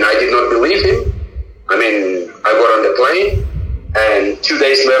 And I did not believe him. I got on the plane, and 2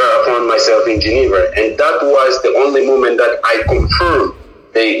 days later I found myself in Geneva. And that was the only moment that I confirmed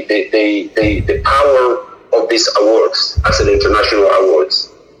the power of these awards as an international awards.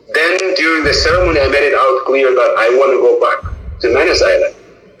 Then during the ceremony, I made it out clear that I want to go back to Manus Island.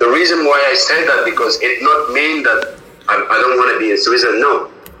 The reason why I said that, because it not mean that I don't want to be in Switzerland. No,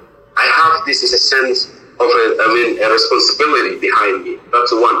 I have this is a sense of a responsibility behind me.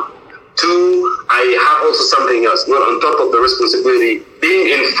 That's one. 2, I have also something else, not on top of the responsibility, being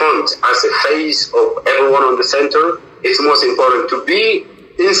in front as a face of everyone on the center. It's most important to be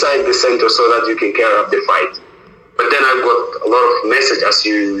inside the center so that you can carry out the fight. But then I've got a lot of message, as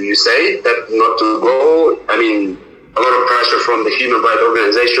you say, that not to go. A lot of pressure from the human rights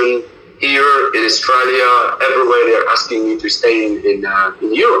organization here in Australia, everywhere they're asking me to stay in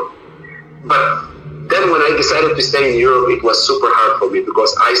Europe. But then when I decided to stay in Europe, it was super hard for me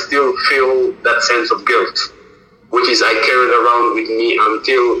because I still feel that sense of guilt, which is I carried around with me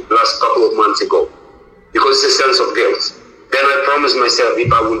until the last couple of months ago, because it's a sense of guilt. Then I promised myself, if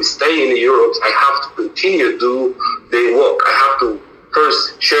I will stay in Europe, I have to continue to do the work. I have to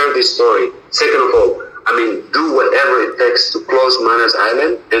first share this story. Second of all, do whatever it takes to close Manus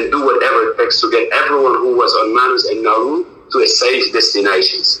Island and do whatever it takes to get everyone who was on Manus and Nauru to a safe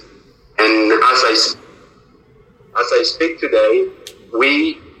destinations. And as I speak today,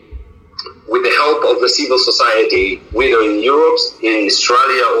 we, with the help of the civil society, whether in Europe, in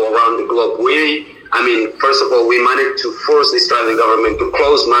Australia, or around the globe, first of all, we managed to force the Australian government to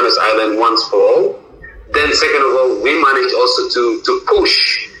close Manus Island once for all. Then, second of all, we managed also to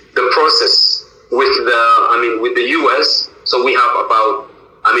push the process with the US. So we have about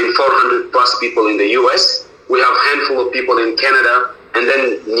 400 plus people in the US. We have a handful of people in Canada, and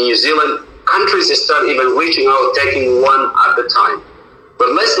then New Zealand. Countries start even reaching out, taking one at a time.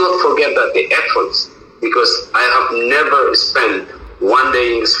 But let's not forget that the efforts, because I have never spent one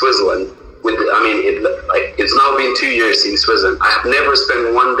day in Switzerland. It's now been 2 years in Switzerland. I have never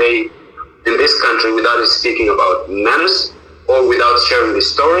spent one day in this country without speaking about Manus, or without sharing the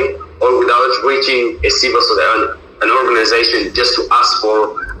story, or without reaching a civil society, an organization, just to ask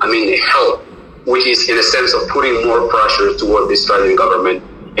for, help, which is in a sense of putting more pressure toward the Australian government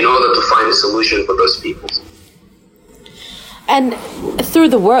in order to find a solution for those people. And through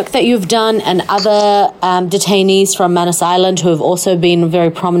the work that you've done and other detainees from Manus Island who have also been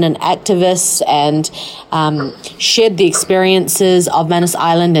very prominent activists and shared the experiences of Manus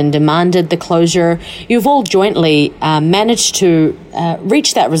Island and demanded the closure, you've all jointly managed to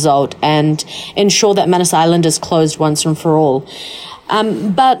reach that result and ensure that Manus Island is closed once and for all.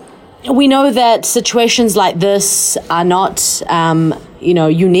 But we know that situations like this are not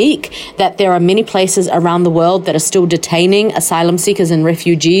unique, that there are many places around the world that are still detaining asylum seekers and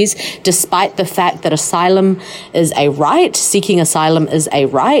refugees, despite the fact that asylum is a right, seeking asylum is a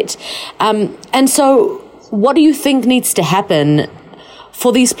right. And so what do you think needs to happen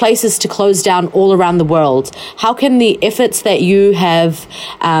for these places to close down all around the world? How can the efforts that you have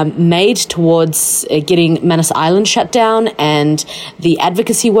made towards getting Manus Island shut down and the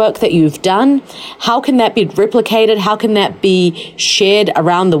advocacy work that you've done, how can that be replicated? How can that be shared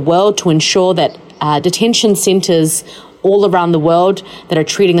around the world to ensure that detention centres all around the world that are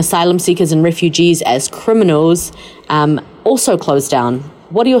treating asylum seekers and refugees as criminals also close down?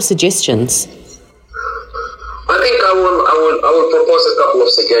 What are your suggestions? I think I will propose a couple of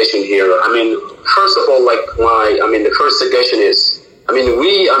suggestions here. I mean, first of all, the first suggestion is,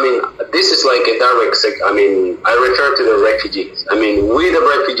 this is like a direct, I refer to the refugees. We the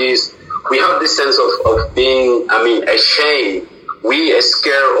refugees, we have this sense of being, ashamed. We are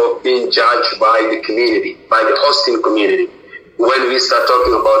scared of being judged by the community, by the hosting community, when we start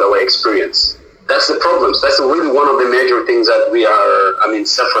talking about our experience. That's the problem. That's really one of the major things that we are,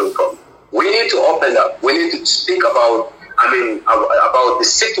 suffering from. We need to open up. We need to speak about the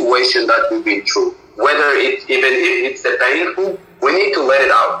situation that we've been through. Whether even if it's the painful, we need to let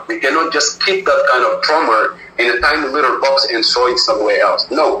it out. We cannot just keep that kind of trauma in a tiny little box and throw it somewhere else.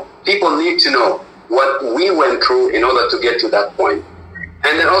 No, people need to know what we went through in order to get to that point.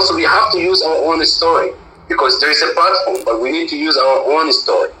 And then also we have to use our own story, because there is a platform, but we need to use our own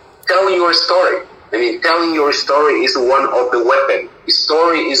story. Tell your story. Telling your story is one of the weapons. The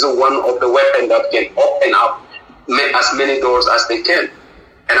story is one of the weapons that can open up as many doors as they can.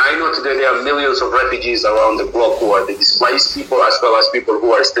 And I know today there are millions of refugees around the globe who are the displaced people, as well as people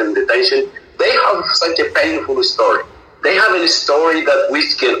who are still in detention. They have such a painful story. They have a story that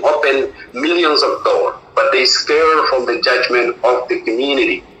which can open millions of doors, but they scare from the judgment of the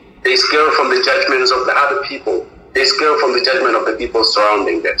community. They scare from the judgments of the other people. They scare from the judgment of the people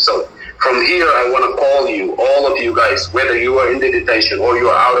surrounding them. So from here, I want to call you, all of you guys, whether you are in the detention or you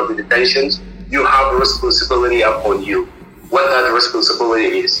are out of the detentions, you have a responsibility upon you. What that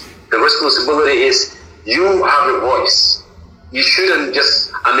responsibility is? The responsibility is you have a voice. You shouldn't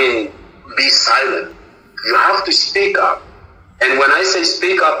just, be silent. You have to speak up. And when I say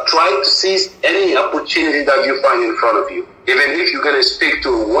speak up, try to seize any opportunity that you find in front of you. Even if you're going to speak to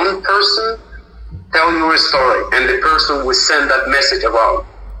one person, tell your story, and the person will send that message around.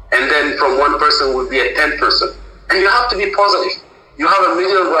 And then from one person will be a 10 person. And you have to be positive. You have a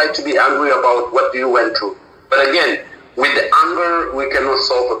million right to be angry about what you went through. But again, with the anger, we cannot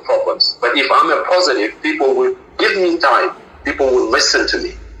solve the problems. But if I'm a positive, people will give me time. People will listen to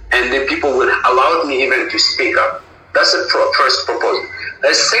me. And then people will allow me even to speak up. That's the first proposal.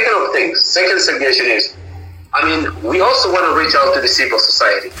 The second suggestion is, we also want to reach out to the civil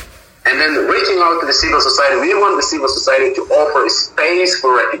society. And then reaching out to the civil society, we want the civil society to offer a space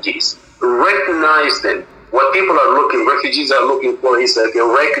for refugees. Recognize them. What refugees are looking for is like a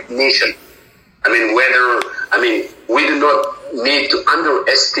recognition. We do not need to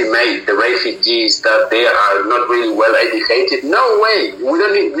underestimate the refugees that they are not really well educated. No way. We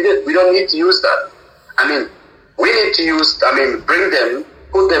don't need to use that. We need to bring them,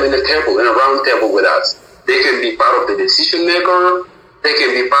 put them in a round table with us. They can be part of the decision maker. They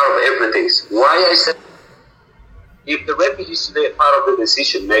can be part of everything. Why I said, if the refugees today are part of the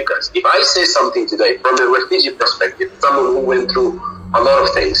decision makers, if I say something today from a refugee perspective, someone who went through a lot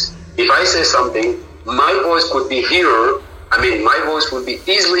of things, if I say something, my voice could be heard. My voice would be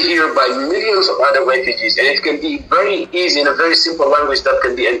easily heard by millions of other refugees, and it can be very easy in a very simple language that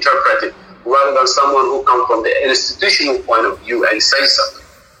can be interpreted, rather than someone who comes from the institutional point of view and say something.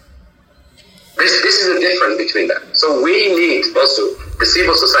 This is the difference between that. So we need also the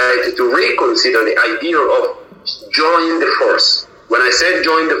civil society to reconsider the idea of joining the force. When I said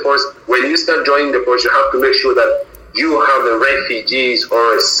join the force, when you start joining the force, you have to make sure that you have the refugees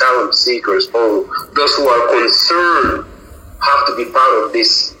or asylum seekers or those who are concerned have to be part of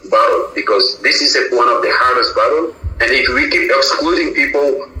this battle, because this is one of the hardest battles. And if we keep excluding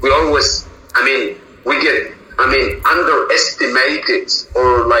people, we always, we get, underestimated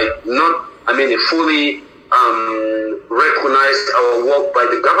or not, fully recognize our work by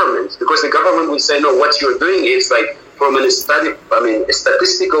the government, because the government will say, no, what you're doing is like from a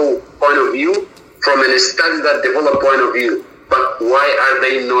statistical point of view, from a standard developed point of view. But why are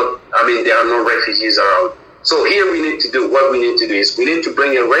they not, there are no refugees around. So here what we need to do is we need to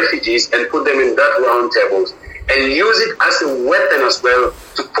bring in refugees and put them in that round tables and use it as a weapon as well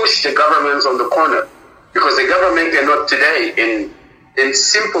to push the governments on the corner. Because the government cannot today, in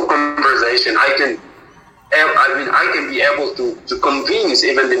simple conversation, I can be able to convince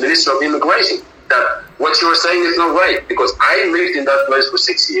even the Minister of Immigration that what you're saying is not right, because I lived in that place for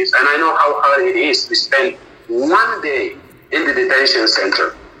 6 years and I know how hard it is to spend one day in the detention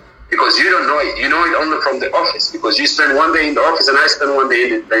center, because you don't know it. You know it only from the office, because you spend one day in the office and I spend one day in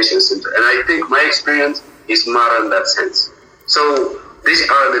the detention center. And I think my experience is more in that sense. So these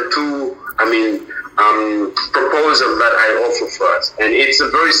are the two, proposal that I offer for us. And it's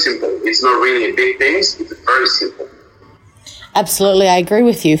very simple. It's not really big things. It's very simple. Absolutely, I agree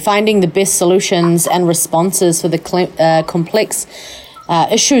with you. Finding the best solutions and responses for the complex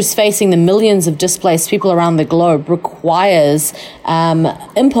issues facing the millions of displaced people around the globe requires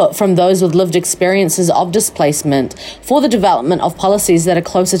input from those with lived experiences of displacement for the development of policies that are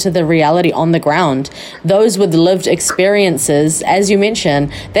closer to the reality on the ground. Those with lived experiences, as you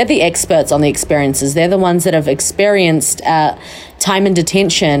mentioned, they're the experts on the experiences. They're the ones that have experienced time in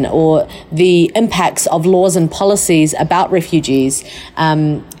detention or the impacts of laws and policies about refugees,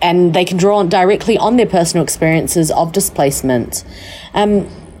 and they can draw directly on their personal experiences of displacement.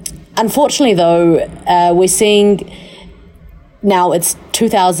 Unfortunately, though, we're seeing now it's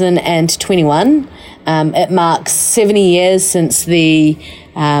 2021. It marks 70 years since the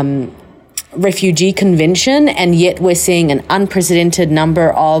Refugee Convention, and yet we're seeing an unprecedented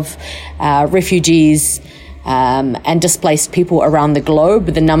number of refugees and displaced people around the globe.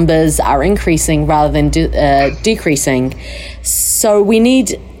 The numbers are increasing rather than decreasing. So we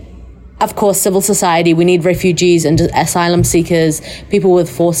need, of course, civil society, we need refugees and asylum seekers, people with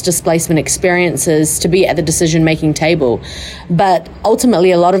forced displacement experiences to be at the decision-making table. But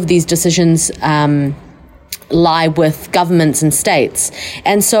ultimately, a lot of these decisions lie with governments and states.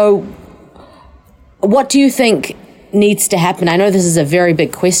 And so what do you think needs to happen? I know this is a very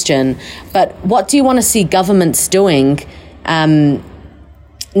big question, but what do you want to see governments doing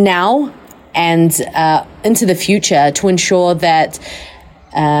now and into the future to ensure that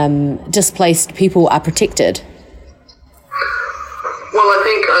displaced people are protected? Well, I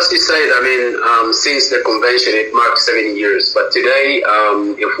think, as you said, since the convention, it marked 70 years. But today,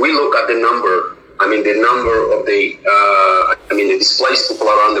 if we look at the number of the displaced people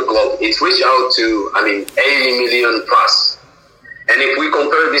around the globe, it's reached out to, 80 million plus. And if we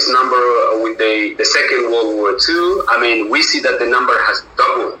compare this number with the Second World War II, we see that the number has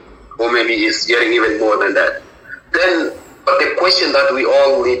doubled, or maybe it's getting even more than that. But the question that we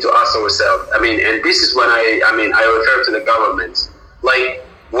all need to ask ourselves, and this is when I refer to the government, like,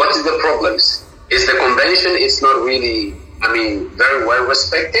 what is the problems? Is the convention, it's not really, very well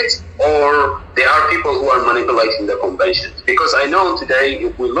respected, or there are people who are manipulating the convention? Because I know today,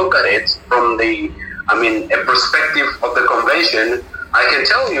 if we look at it from a perspective of the convention, I can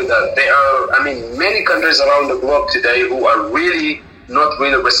tell you that there are, many countries around the globe today who are really not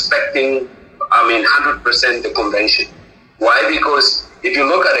really respecting, 100% the convention. Why? Because if you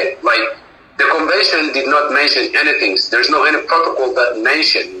look at it, like, the convention did not mention anything. There's no any protocol that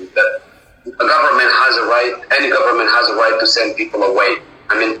mentioned that any government has a right to send people away.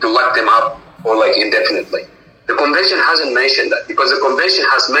 To lock them up or like indefinitely. The convention hasn't mentioned that, because the convention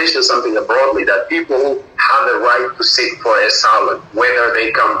has mentioned something broadly, that people have the right to seek for asylum, whether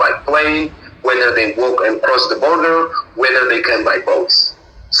they come by plane, whether they walk and cross the border, whether they come by boats.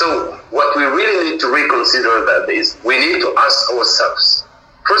 So what we really need to reconsider that is, we need to ask ourselves,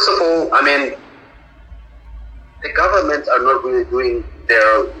 first of all, the government are not really doing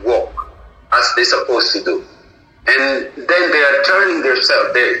their work as they're supposed to do. And then they are turning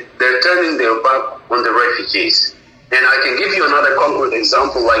they're turning their back on the refugees. And I can give you another concrete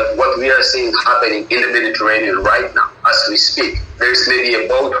example, like what we are seeing happening in the Mediterranean right now, as we speak. There's maybe a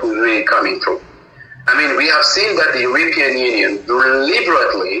boat who's really coming through. We have seen that the European Union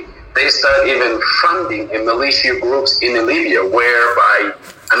deliberately, they start even funding a militia groups in Libya, whereby,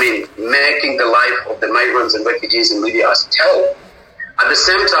 making the life of the migrants and refugees in Libya as hell. At the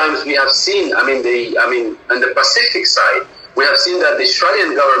same time, we have seen, on the Pacific side, we have seen that the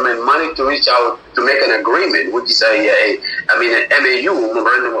Australian government managed to reach out to make an agreement, which is an MAU,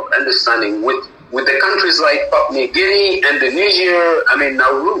 Memorandum of Understanding, with the countries like Papua New Guinea, Indonesia,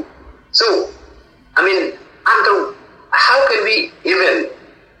 Nauru. So, how can we even,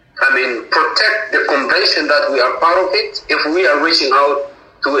 protect the convention that we are part of it if we are reaching out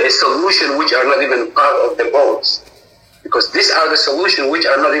to a solution which are not even part of the boats? Because these are the solutions which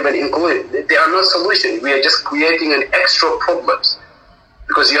are not even included. They are not solutions. We are just creating an extra problems.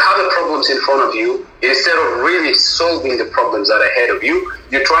 Because you have the problems in front of you, instead of really solving the problems that are ahead of you,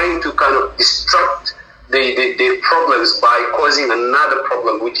 you're trying to kind of distract the problems by causing another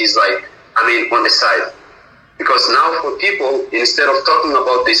problem, which is on the side. Because now for people, instead of talking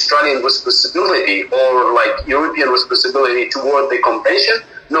about the Australian responsibility or like European responsibility toward the convention,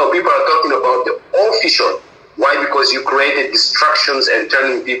 no, people are talking about the official. Why? Because you created distractions and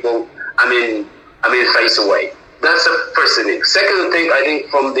turning people, face away. That's the first thing. Second thing, I think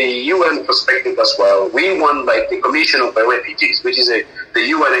from the UN perspective as well, we want like the Commission of the Refugees, which is the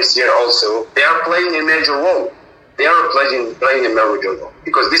UNHCR also. They are playing a major role. They are playing a major role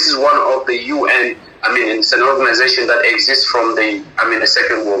because this is one of the UN. It's an organization that exists from the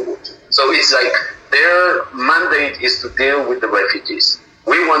Second World War. So it's like their mandate is to deal with the refugees.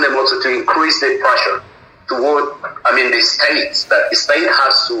 We want them also to increase their pressure toward, the states, that the state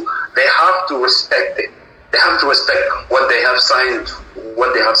they have to respect it. They have to respect what they have signed,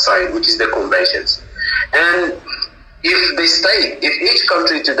 which is the conventions. And if each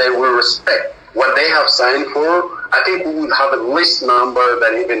country today will respect what they have signed for, I think we would have a less number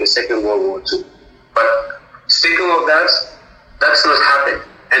than even the Second World War II. But speaking of that, that's not happening,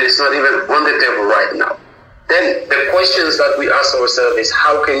 and it's not even on the table right now. Then the questions that we ask ourselves is,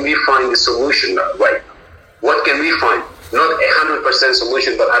 how can we find the solution right now? What can we find? Not 100%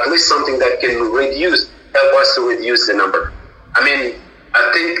 solution, but at least something that can help us to reduce the number. I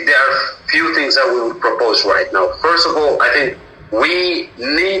think there are few things that we would propose right now. First of all, I think we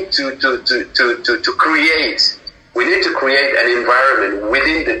need to create an environment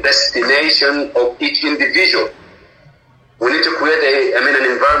within the destination of each individual. We need to create an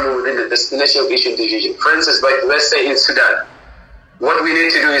environment within the destination of each individual. For instance, like let's say in Sudan, what we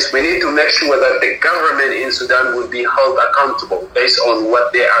need to do is we need to make sure that the government in Sudan will be held accountable based on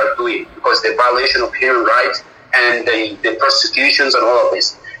what they are doing, because the violation of human rights and the persecutions and all of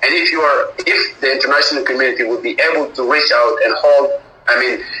this. And if the international community would be able to reach out and hold,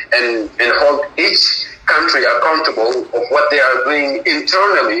 and hold each country accountable of what they are doing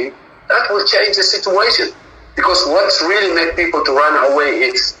internally, that will change the situation. Because what's really make people to run away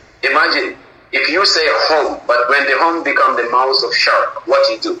is, imagine if you say home, but when the home become the mouth of shark, what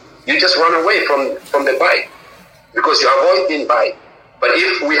do? You just run away from the bite, because you avoid being bite. But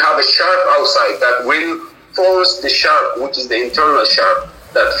if we have a shark outside that will force the shark, which is the internal shark,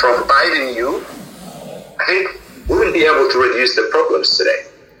 that from biting you, I think we will be able to reduce the problems today.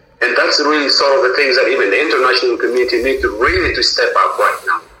 And that's really sort of the things that even the international community need to step up right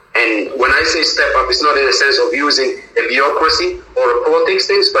now. And when I say step up, it's not in the sense of using a bureaucracy or a politics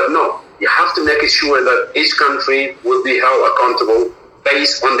things, but no, you have to make sure that each country will be held accountable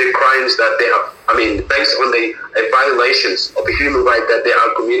based on the crimes that they have, based on the violations of the human right that they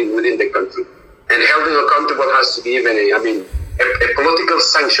are committing within the country. And holding accountable has to be even a political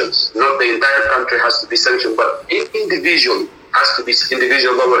sanctions, not the entire country has to be sanctioned, but individual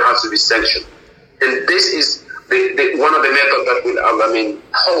level has to be sanctioned. And this is one of the methods that will,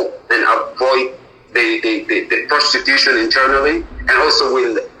 help and avoid the prostitution internally, and also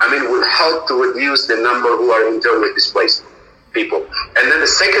will help to reduce the number who are internally displaced people. And then the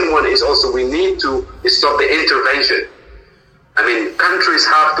second one is also we need to stop the intervention. Countries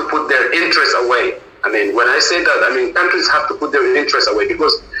have to put their interests away. When I say that, countries have to put their interests away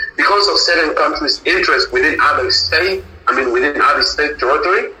because of certain countries' interests within other state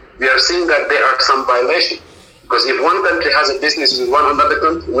territory, we are seeing that there are some violations. Because if one country has a business with another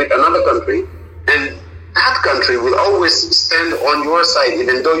country, then that country will always stand on your side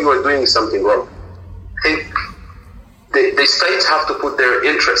even though you are doing something wrong. I think the states have to put their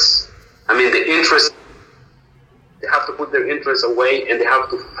interests. They have to put their interests away, and they have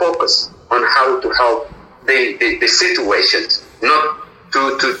to focus on how to help the situations, not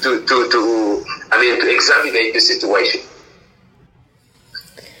to exacerbate the situation.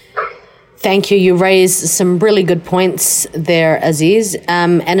 Thank you. You raised some really good points there, Aziz.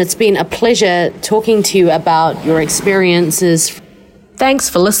 And it's been a pleasure talking to you about your experiences. Thanks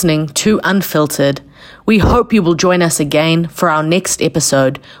for listening to Unfiltered. We hope you will join us again for our next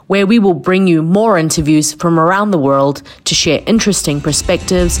episode, where we will bring you more interviews from around the world to share interesting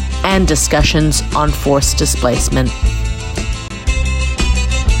perspectives and discussions on forced displacement.